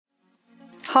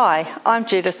Hi, I'm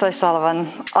Judith O'Sullivan.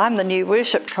 I'm the new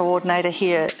worship coordinator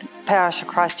here at Parish of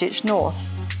Christchurch North.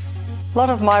 A lot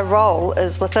of my role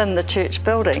is within the church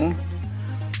building,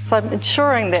 so I'm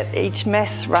ensuring that each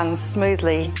Mass runs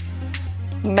smoothly,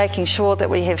 making sure that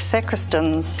we have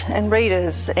sacristans and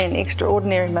readers and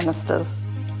extraordinary ministers.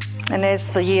 And as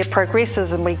the year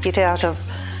progresses and we get out of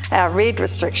our red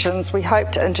restrictions, we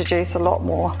hope to introduce a lot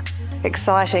more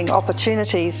exciting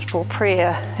opportunities for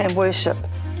prayer and worship.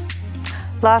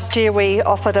 Last year we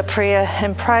offered a prayer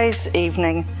and praise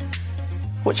evening,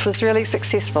 which was really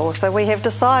successful, so we have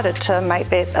decided to make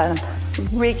that a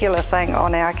regular thing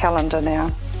on our calendar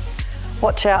now.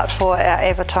 Watch out for our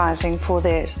advertising for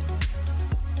that.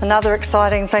 Another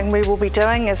exciting thing we will be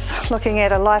doing is looking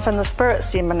at a Life in the Spirit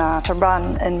seminar to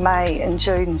run in May and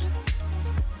June.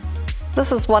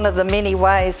 This is one of the many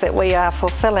ways that we are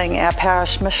fulfilling our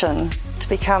parish mission to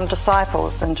become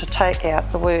disciples and to take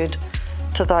out the word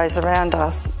to those around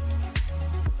us.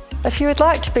 If you would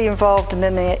like to be involved in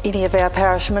any of our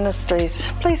parish ministries,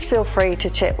 please feel free to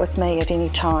chat with me at any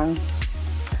time.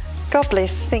 God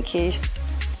bless. Thank you.